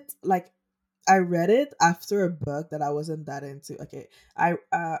got it like I read it after a book that I wasn't that into. Okay, I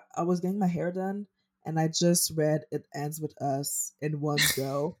was getting my hair done, and I just read It Ends with Us in one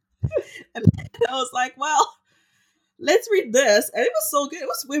go, and I was like, well, let's read this, and it was so good. It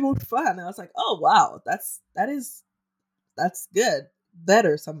was way more fun. And I was like, oh wow, that's good.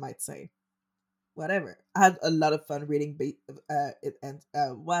 Better, some might say. Whatever. I had a lot of fun reading. It and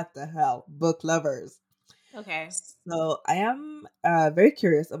what the hell, Book Lovers. Okay. So I am very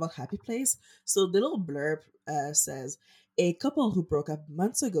curious about Happy Place. So the little blurb says a couple who broke up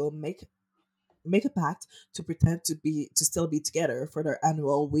months ago make a pact to pretend to still be together for their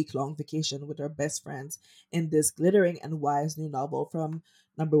annual week-long vacation with their best friends in this glittering and wise new novel from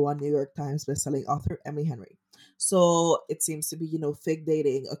number one New York Times bestselling author Emily Henry. So it seems to be, fake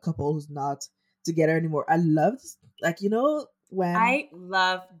dating a couple who's not together anymore. I loved like when I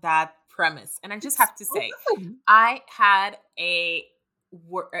love that premise. And I just it's have to so say, good. I had a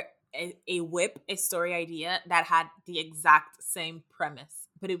whip, a story idea that had the exact same premise,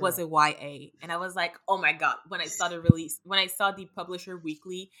 but it was Girl. a YA. And I was like, oh my God, when I saw the Publisher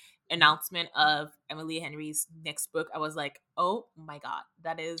Weekly announcement of Emily Henry's next book, I was like, oh my God,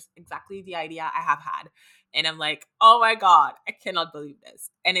 that is exactly the idea I have had. And I'm like, oh my God, I cannot believe this.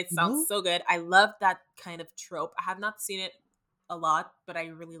 And it You sounds know? so good. I love that kind of trope. I have not seen it a lot, but I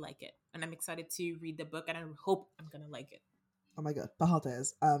really like it. And I'm excited to read the book and I hope I'm going to like it. Oh my god,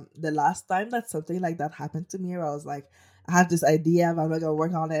 parentheses. The last time that something like that happened to me, where I was like, I have this idea, but I'm not gonna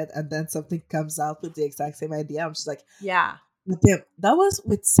work on it, and then something comes out with the exact same idea. I'm just like, Yeah. damn, that was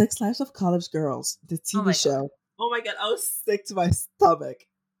with Six Lives of College Girls, the Oh TV my God. show. Oh my god, I was sick to my stomach.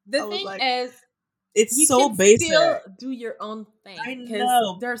 The I was thing like, is, It's You so can basic. still do your own I thing because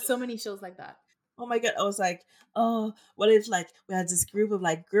know. there are so many shows like that. Oh my god, I was like, oh, what if like we had this group of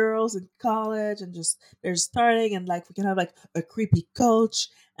like girls in college and just they're starting and like we can have like a creepy coach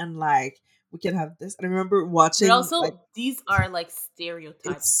and like we can have this. And I remember But watching like also, these are like it's stereotypes,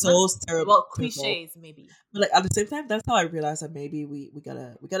 not so well, stereotypical, cliches maybe. but like at the same time, that's how I realized that maybe we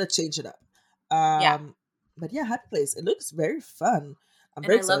gotta change it up. Yeah, But yeah, Happy Place. It looks very fun. I'm and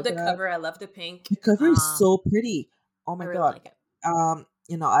very I love excited the for that. cover. I love the pink. The cover is so pretty. Oh I my really god. like it.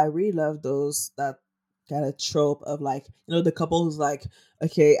 I really love those that kind of trope of like, the couple who's like,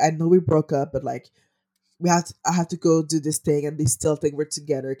 okay, I know we broke up, but like I have to go do this thing and they still think we're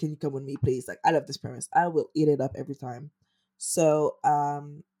together. Can you come with me, please? Like I love this premise. I will eat it up every time. So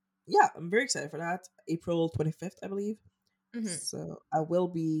yeah, I'm very excited for that. April 25th, I believe. Hmm. So I will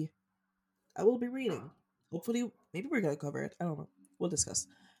be reading. Hopefully maybe we're gonna cover it. I don't know. We'll discuss.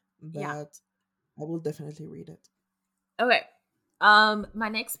 Yeah. But I will definitely read it. Okay. My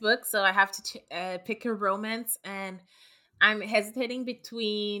next book. So I have to pick a romance, and I'm hesitating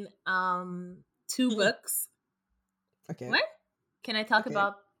between two books. Okay. What? Can I talk Okay.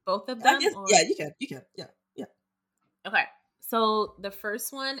 about both of I them guess yeah, or? you can. You can. Yeah. Yeah. Okay. So the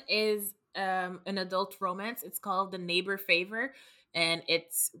first one is an adult romance. It's called The Neighbor Favor, and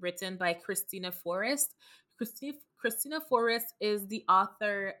it's written by Christina Forrest. Christina Forrest is the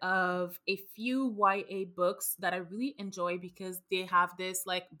author of a few YA books that I really enjoy because they have this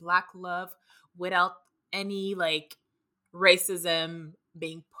like black love without any like racism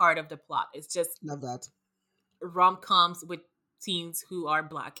being part of the plot. It's just Love that. rom-coms with teens who are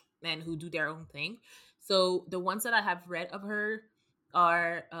black and who do their own thing. So the ones that I have read of her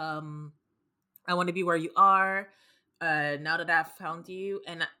are I Want to Be Where You Are, Now That I've Found You,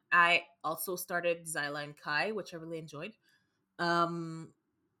 and I also started Zyla and Kai, which I really enjoyed. Um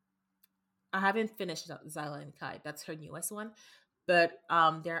I haven't finished Zyla and Kai. That's her newest one. But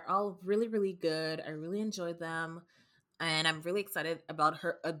they're all really, really good. I really enjoyed them. And I'm really excited about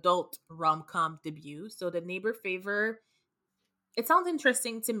her adult rom com debut. So, The Neighbor Favor, it sounds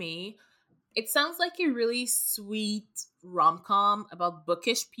interesting to me. It sounds like a really sweet rom com about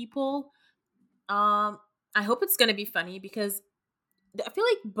bookish people. Um, I hope it's gonna be funny because I feel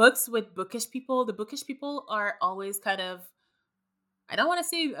like books with bookish people, the bookish people are always kind of, I don't want to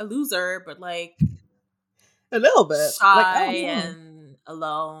say a loser, but like A little bit. Like I shy don't know. and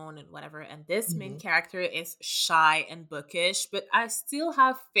alone and whatever. And this main Hmm. character is shy and bookish, but I still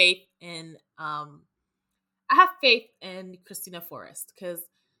have faith in I have faith in Christina Forrest because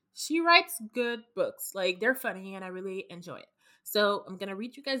she writes good books. Like they're funny and I really enjoy it. So I'm gonna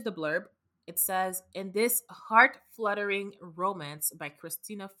read you guys the blurb. It says, in this heart-fluttering romance by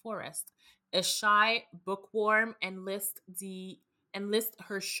Christina Forrest, a shy bookworm enlists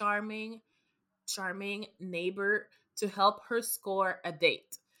her charming neighbor to help her score a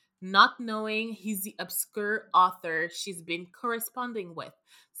date, not knowing he's the obscure author she's been corresponding with.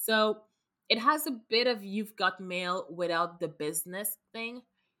 So it has a bit of You've Got Mail without the business thing,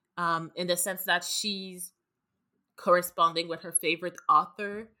 in the sense that she's corresponding with her favorite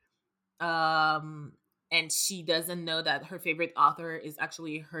author. Um, and she doesn't know that her favorite author is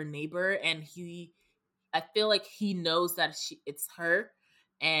actually her neighbor, and I feel like he knows that it's her,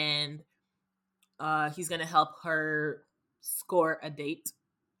 and he's gonna help her score a date,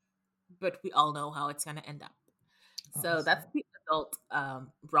 but we all know how it's gonna end up. So that's Awesome. the adult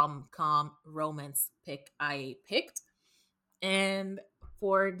rom com romance pick I picked. And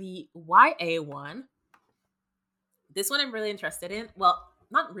for the YA one, this one I'm really interested in. Well,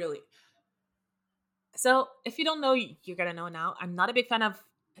 not really. So if you don't know, you're gonna know now. I'm not a big fan of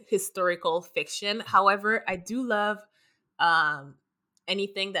historical fiction. However, I do love um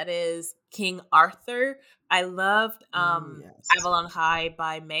anything that is King Arthur. I loved Oh yes. Avalon High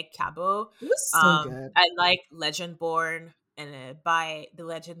by Meg Cabot. It was so good. I like Legendborn and by the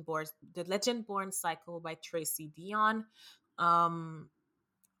Legendborn cycle by Tracy Dion. Um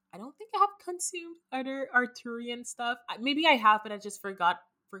I don't think I have consumed other Arthurian stuff. Maybe I have, but I just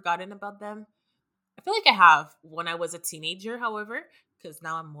forgotten about them. I feel like I have when I was a teenager, however, because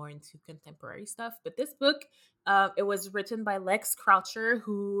now I'm more into contemporary stuff. But this book, it was written by Lex Croucher,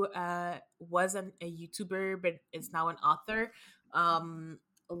 who wasn't a YouTuber but is now an author. Um,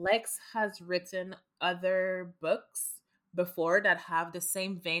 Lex has written other books before that have the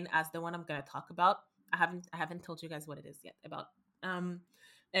same vein as the one I'm going to talk about. I haven't told you guys what it is yet about. Um,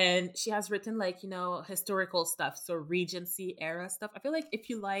 and she has written like historical stuff, so Regency era stuff. I feel like if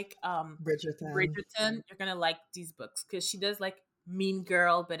you like Bridgerton. Bridgerton, you're gonna like these books because she does like Mean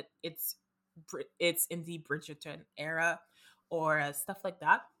Girl, but it's in the Bridgerton era or stuff like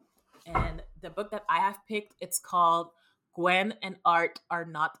that. And the book that I have picked, it's called Gwen and Art Are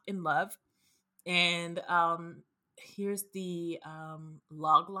Not in Love. And here's the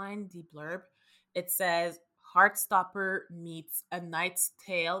log line, the blurb. It says, Heartstopper meets A Knight's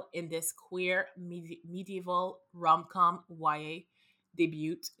Tale in this queer medieval rom-com YA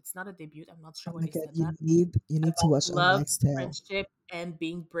debut. It's not a debut. I'm not Oh sure why my they god, said that. you need to About watch A love, Knight's Tale. friendship, and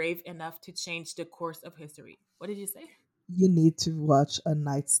being brave enough to change the course of history. What did you say? You need to watch A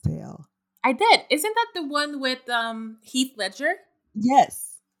Knight's Tale. I did. Isn't that the one with Heath Ledger?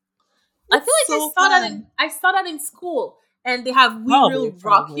 Yes, I feel it's like so fun. I saw that in school, and they have We Probably, Will Rock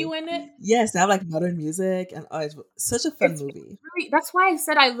probably. You in it. Yes, they have like modern music, and oh, it's such a fun It's movie. really, that's why I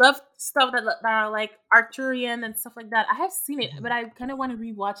said I love stuff that are like Arthurian and stuff like that. I have seen it, but Mhm. I kind of want to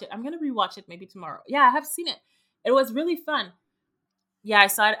rewatch it. I'm gonna rewatch it maybe tomorrow. Yeah, I have seen it. It was really fun. Yeah, I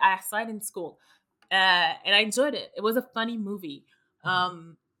saw it. I saw it in school, and I enjoyed it. It was a funny movie. Mhm.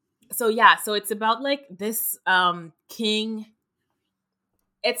 Um, so yeah, so it's about like this king.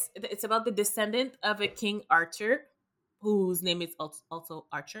 It's about the descendant of a King Arthur, whose name is also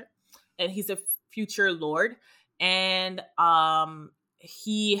Archer, and he's a future lord, and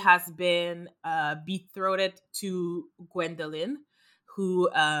he has been betrothed to Gwendolyn, who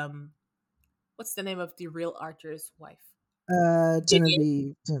what's the name of the real Arthur's wife? Guinevere.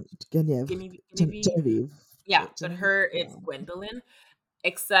 Genevieve, Genevieve, Genevieve. Genevieve, Yeah, but Genevieve. her Yeah. it's Gwendolyn.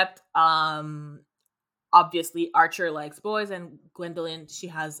 Except obviously Archer likes boys and Gwendolyn she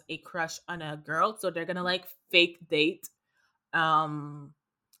has a crush on a girl, so they're gonna like fake date. Um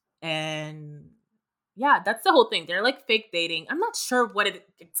and yeah, that's the whole thing. They're like fake dating. I'm not sure what it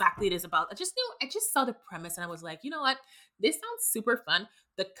exactly it is about. I just saw the premise and I was like, you know what? This sounds super fun.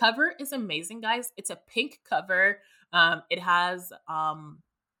 The cover is amazing, guys. It's a pink cover. It has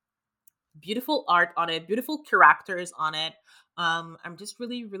beautiful art on it, beautiful characters on it. I'm just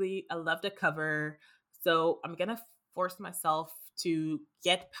really I love the cover. So I'm gonna force myself to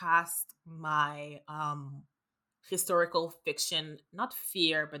get past my historical fiction, not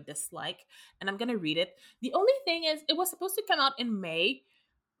fear, but dislike, and I'm gonna read it. The only thing is it was supposed to come out in May,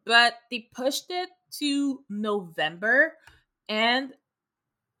 but they pushed it to November, and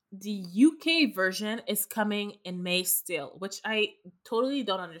the UK version is coming in May still, which I totally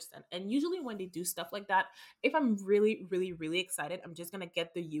don't understand. And usually when they do stuff like that, if I'm really excited, I'm just gonna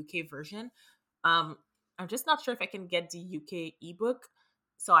get the UK version. Um, I'm just not sure if I can get the UK ebook,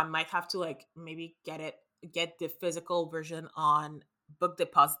 so I might have to like maybe get the physical version on Book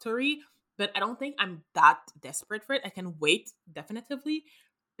Depository. But I don't think I'm that desperate for it. I can wait definitively,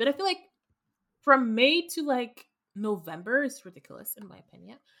 but I feel like from May to like November is ridiculous in my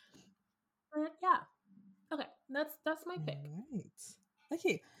opinion. But yeah. Okay. That's my pick. All right.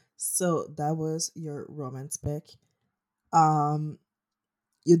 Okay. So that was your romance pick. Um,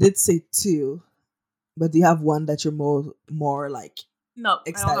 you did say two, but do you have one that you're more like No, I don't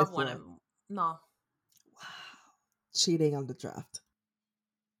excited have one. for? No. Wow. Cheating on the draft.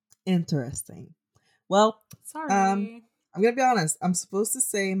 Interesting. Well, um, Sorry. I'm gonna be honest. I'm supposed to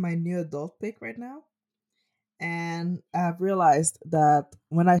say my new adult pick right now, and I've realized that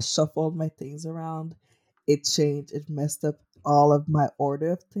when I shuffled my things around, it changed. It messed up all of my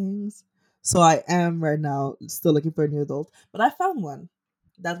order of things. So I am right now still looking for a new adult, but I found one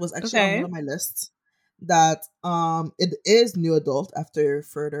that was actually on one Okay. of my lists. That it is new adult after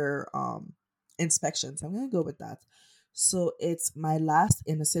further inspections. I'm gonna go with that. So it's My Last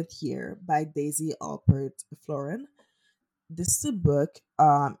Innocent Year by Daisy Alpert Florin. This is a book.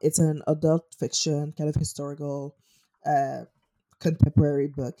 It's an adult fiction, kind of historical, uh, contemporary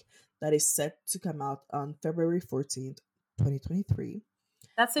book that is set to come out on February 14th, 2023.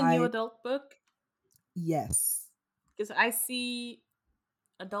 That's a new I adult book Yes. because I see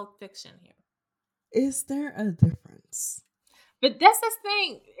adult fiction here. Is there a difference? But that's the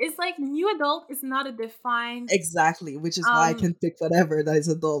thing. It's like new adult is not a defined Exactly, which is why I um can pick whatever that is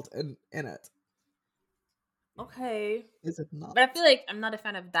adult in it. okay. Is it not? But I feel like I'm not a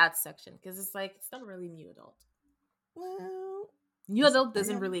fan of that section because it's like it's not really new adult. Well, New listen, adult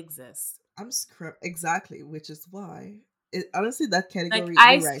doesn't really exist. I'm exactly, which is why honestly that Like category.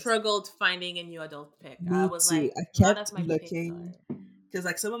 I You're right. struggled finding a new adult pick. I Me was too. like, I none of kept my picks looking are. because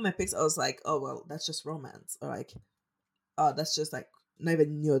like some of my picks, I was like, oh well, that's just romance, or like, oh that's just like not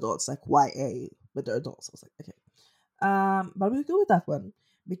even new adults, like YA, but they're adults. I was like, okay, but I'm gonna go with that one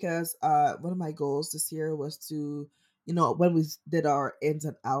because one of my goals this year was to, when we did our ins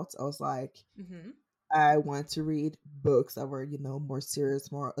and outs, I was like, Hmm. I want to read books that were more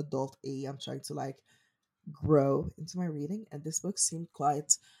serious, more adult. I'm trying to like grow into my reading, and this book seemed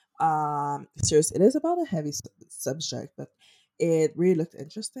quite serious. It is about a heavy subject, but it really looked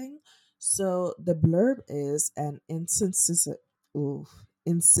interesting. So the blurb is an incisive,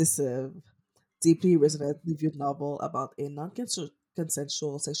 deeply resonant debut novel about a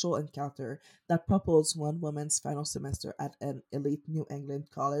non-consensual sexual encounter that propels one woman's final semester at an elite New England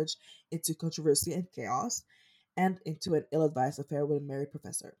college into controversy and chaos, and into an ill-advised affair with a married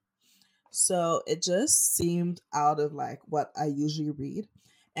professor. So it just seemed out of like what I usually read,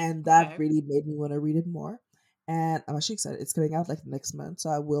 and that Okay. really made me want to read it more. And I'm actually excited. It's coming out like next month, so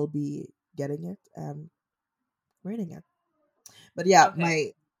I will be getting it and reading it. But yeah,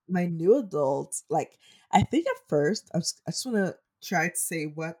 Okay. my new adult, like I think at first I just want to try to say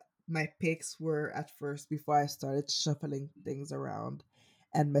what my picks were at first before I started shuffling things around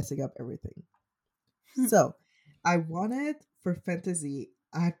and messing up everything. So I wanted for fantasy,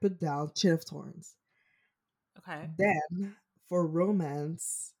 I put down Chin of Thorns. Okay. Then for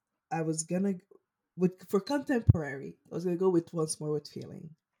romance, I was gonna with for contemporary, I was gonna go with Once More with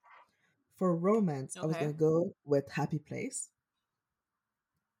Feeling. For romance, I was Okay. gonna go with Happy Place.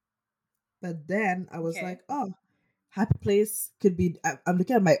 But then I was Okay. like, oh, Happy Place could be. I'm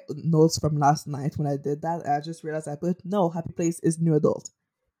looking at my notes from last night when I did that. And I just realized I put no Happy Place is new adult.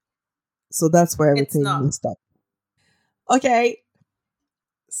 So that's where It's everything not. messed up. Okay,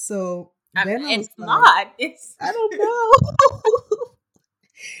 so then I was It's like, not. It's I don't know.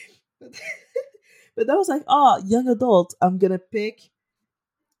 but, but I was like, oh, young adult. I'm gonna pick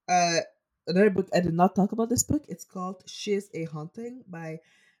uh another book. I did not talk about this book. It's called She's a Haunting by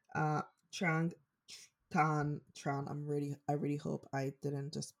uh Trang Tran. I really hope I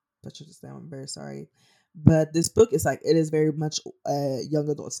didn't just butcher this name. I'm very sorry. But this book is like it is very much young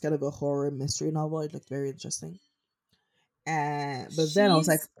adult. It's kind of a horror mystery novel. It looked very interesting. And but then I was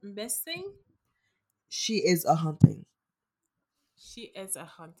like, she's missing. she is a hunting. She is a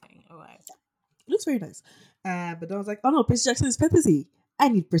hunting. Okay. It looks very nice. But then I was like, oh no, Percy Jackson is fantasy. I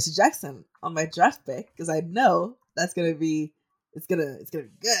need Percy Jackson on my draft pick because I know that's gonna be it's gonna be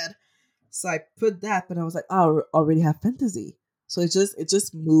good. So I put that, but I was like, oh, I already have fantasy. So it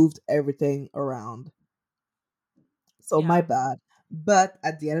just moved everything around. So my Yeah. bad. But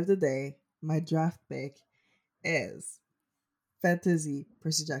at the end of the day, my draft pick is fantasy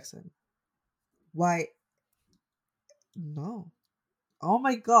Percy Jackson. Why no? Oh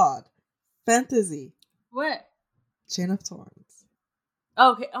my god. Fantasy What? Chain of Thorns.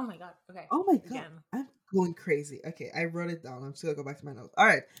 Okay. Oh my god. Okay. Oh my god. Again. I'm going crazy. Okay, I wrote it down. I'm just gonna go back to my notes.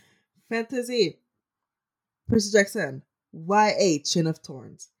 Alright. Fantasy Percy Jackson, YA Chin of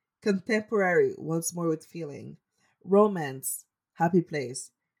Thorns, Contemporary Once More with Feeling, Romance Happy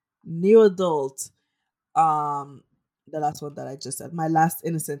Place, New Adult, um, the last one that I just said, My Last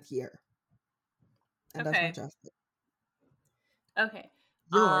Innocent Year, and that's my Okay. draft pick. Okay.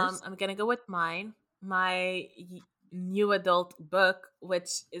 Yours? I'm gonna go with mine. My new adult book, which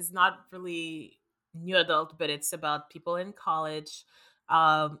is not really new adult, but it's about people in college.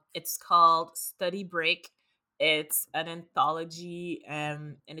 It's called Study Break. It's an anthology,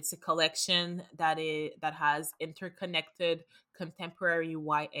 and it's a collection that has interconnected contemporary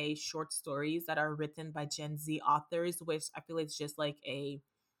YA short stories that are written by Gen Z authors, which I feel it's just like a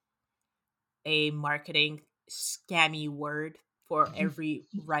marketing scammy word for every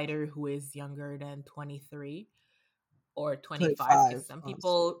writer who is younger than 23 or 25, 25, because some honestly.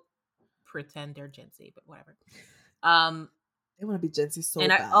 people pretend they're Gen Z, but whatever. um They want to be Gen Z so and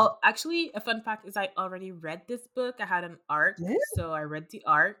bad. actually, a fun fact is I already read this book. I had an arc, Yeah, so I read the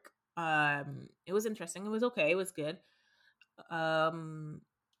arc. It was interesting, it was okay, it was good. um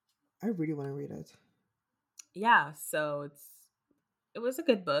I really want to read it. yeah, so it was a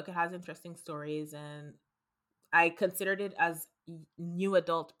good book. It has interesting stories, and I considered it as new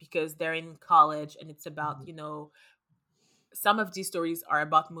adult because they're in college, and it's about, Mhm. some of these stories are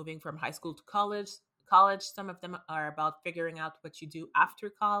about moving from high school to college. Some of them are about figuring out what you do after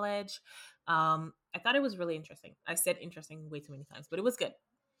college. I thought it was really interesting. I said interesting way too many times, but it was good.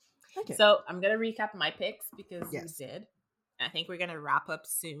 Okay. So I'm gonna recap my picks because we Yes. did. I think we're gonna wrap up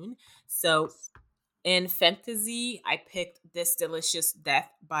soon. So in fantasy, I picked This Delicious Death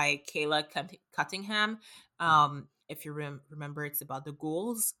by Kayla Cuttingham. If you remember, it's about the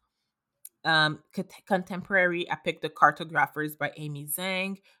ghouls. Contemporary, I picked The Cartographers by Amy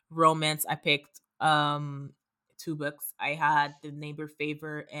Zhang. Romance, I picked two books. I had The Neighbor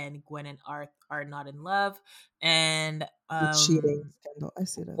Favor and Gwen and Arth Are Not in Love. And The cheating scandal. I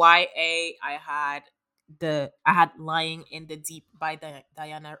see this. YA, I had Lying in the Deep by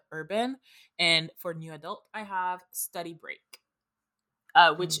Diana Urban. And for new adult, I have Study Break,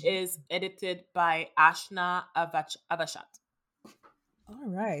 which Um, is edited by Ashna Avashat. all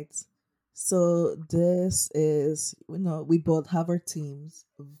right. So this is, we both have our teams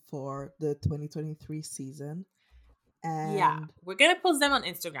for the 2023 season. Yeah, And we're gonna post them on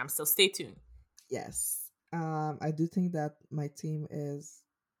Instagram, so stay tuned. yes, I do think that my team is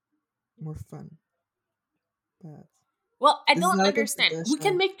more fun, but Well, I this is don't not a understand. We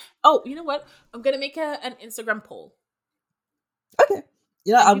can competition. make. Oh, you know what? I'm gonna make an Instagram poll, Okay.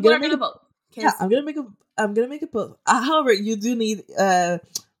 Yeah, and people are gonna vote. yeah, Cause I'm gonna make a post. However, you do need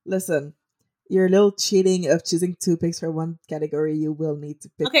listen, your little cheating of choosing two picks for one category, you will need to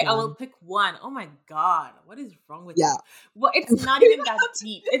pick okay, I will one. pick one. Oh my god, what is wrong with Yeah. you? Well, it's not even that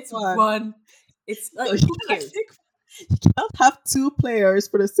deep. It's One. one. It's No, like, you who cares? you cannot have two players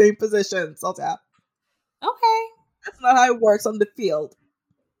for the same position, Salta. Okay, That's not how it works on the field.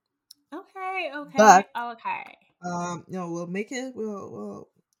 okay, okay, But okay. we'll make it.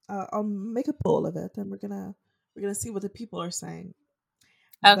 I'll make a poll of it, and we're gonna see what the people are saying.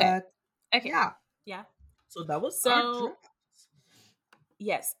 Okay. But Okay. yeah, Yeah. so that was our So, draft.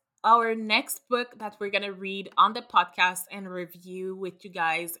 yes, our next book that we're going to read on the podcast and review with you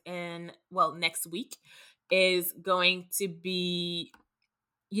guys in, well, next week is going to be,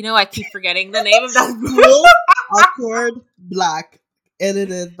 I keep forgetting the name of that book. Cool, awkward, black,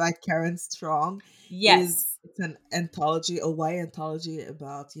 edited by Karen Strong. Yes. It's an anthology, a YA anthology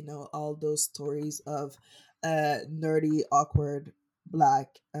about all those stories of nerdy, awkward, black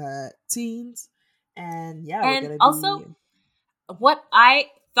teens, and yeah, we're And gonna also, be. what I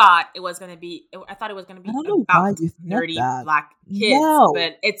thought it was going to I be don't know why about you thought nerdy that. black kids, No,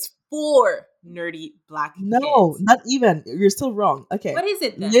 but it's for nerdy black no, kids. not even. You're still wrong. Okay. What is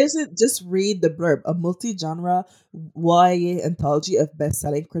it then? Listen, just read the blurb. A multi-genre YA anthology of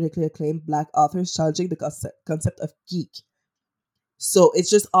best-selling, critically acclaimed black authors challenging the concept of geek. So it's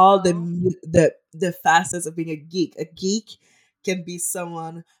just all Oh. the facets of being a geek. A geek can be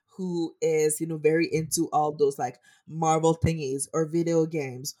someone who is very into all those like Marvel thingies or video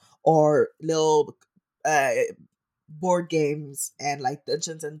games or little uh board games and like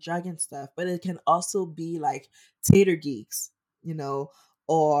Dungeons and Dragons stuff, but it can also be like tater geeks, you know,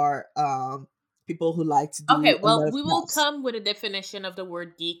 or people who like to Okay, do a well, lot of we will crafts. come with a definition of the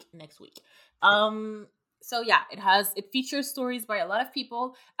word geek next week. So yeah, it features stories by a lot of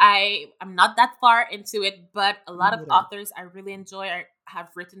people. I'm not that far into it, but a Me lot of neither. authors I really enjoy have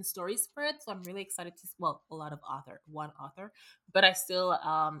written stories for it, so I'm really excited to, well, a lot of one author, but I still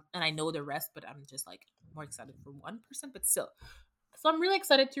and I know the rest, but I'm just like more excited for one person, but still. So I'm really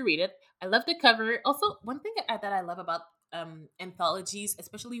excited to read it. I love the cover. Also, one thing that I love about anthologies,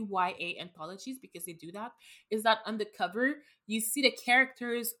 especially YA anthologies, because they do that, is that on the cover you see the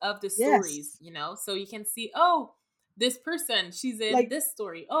characters of the stories. Yes. So you can see, oh, this person, she's in Like this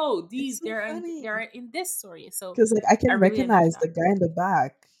story. Oh, it's these so funny they're in this story. So because like I I can really enjoy recognize the that. guy in the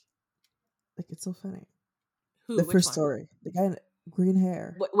back. Like it's so funny. Who? The Which first one? story, the guy in green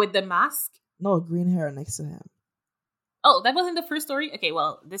hair. With the mask? No, green hair next to him. Oh, that wasn't the first story. Okay,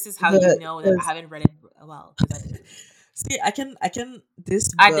 well, this is how you The know that I because haven't read it well, because see, I can this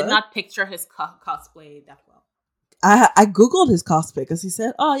I did book. not picture his cosplay that well. I googled his cosplay because he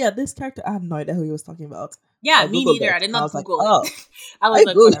said, "Oh yeah, this character." I had no idea who he was talking about, so Yeah, I me googled neither. it, I did and I not was like, Google it. "Oh, I was I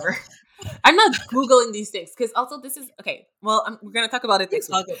like, googled." whatever. I'm not Googling these things because also this is okay. Well, we're gonna talk about it We next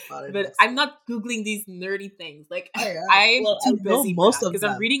week, talk about it but next I'm week. not Googling these nerdy things. Like, I am. I'm Well, I too know busy for most that of because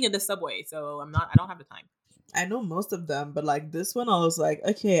I'm them. reading in the subway, so I don't have the time. I know most of them, but like this one, I was like,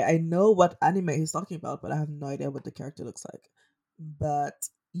 okay, I know what anime he's talking about, but I have no idea what the character looks like. But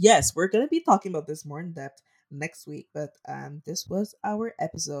yes, we're gonna be talking about this more in depth next week. But this was our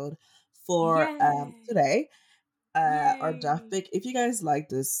episode for Yay! today. Our draft Yay! pick. If you guys like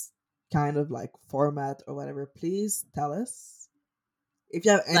this kind of like format or whatever, please tell us. If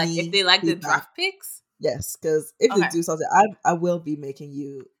you have Like, if any they like the feedback, draft picks, yes, because if they okay. do something, I will be making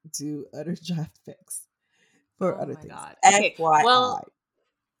you do other draft picks for Oh other my things. god. Okay. FYI. Well,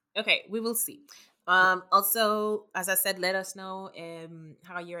 okay, we will see. Yeah. Also, as I said, let us know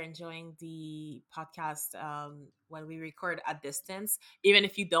how you're enjoying the podcast when we record at distance. Even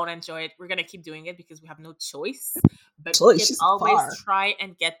if you don't enjoy it, we're gonna keep doing it because we have no choice. But we Oh, can she's always far. try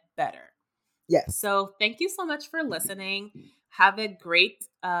and get better. Yes. So thank you so much for listening. Have a great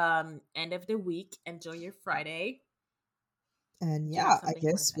end of the week. Enjoy your Friday. And Do you have yeah, I something you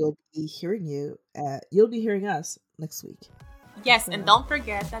want to guess say? we'll be hearing you. You'll be hearing us next week. Yes, and So, don't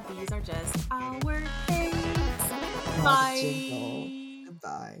forget that these are just our things. not a jingle. Bye.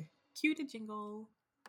 Goodbye. Cue the jingle.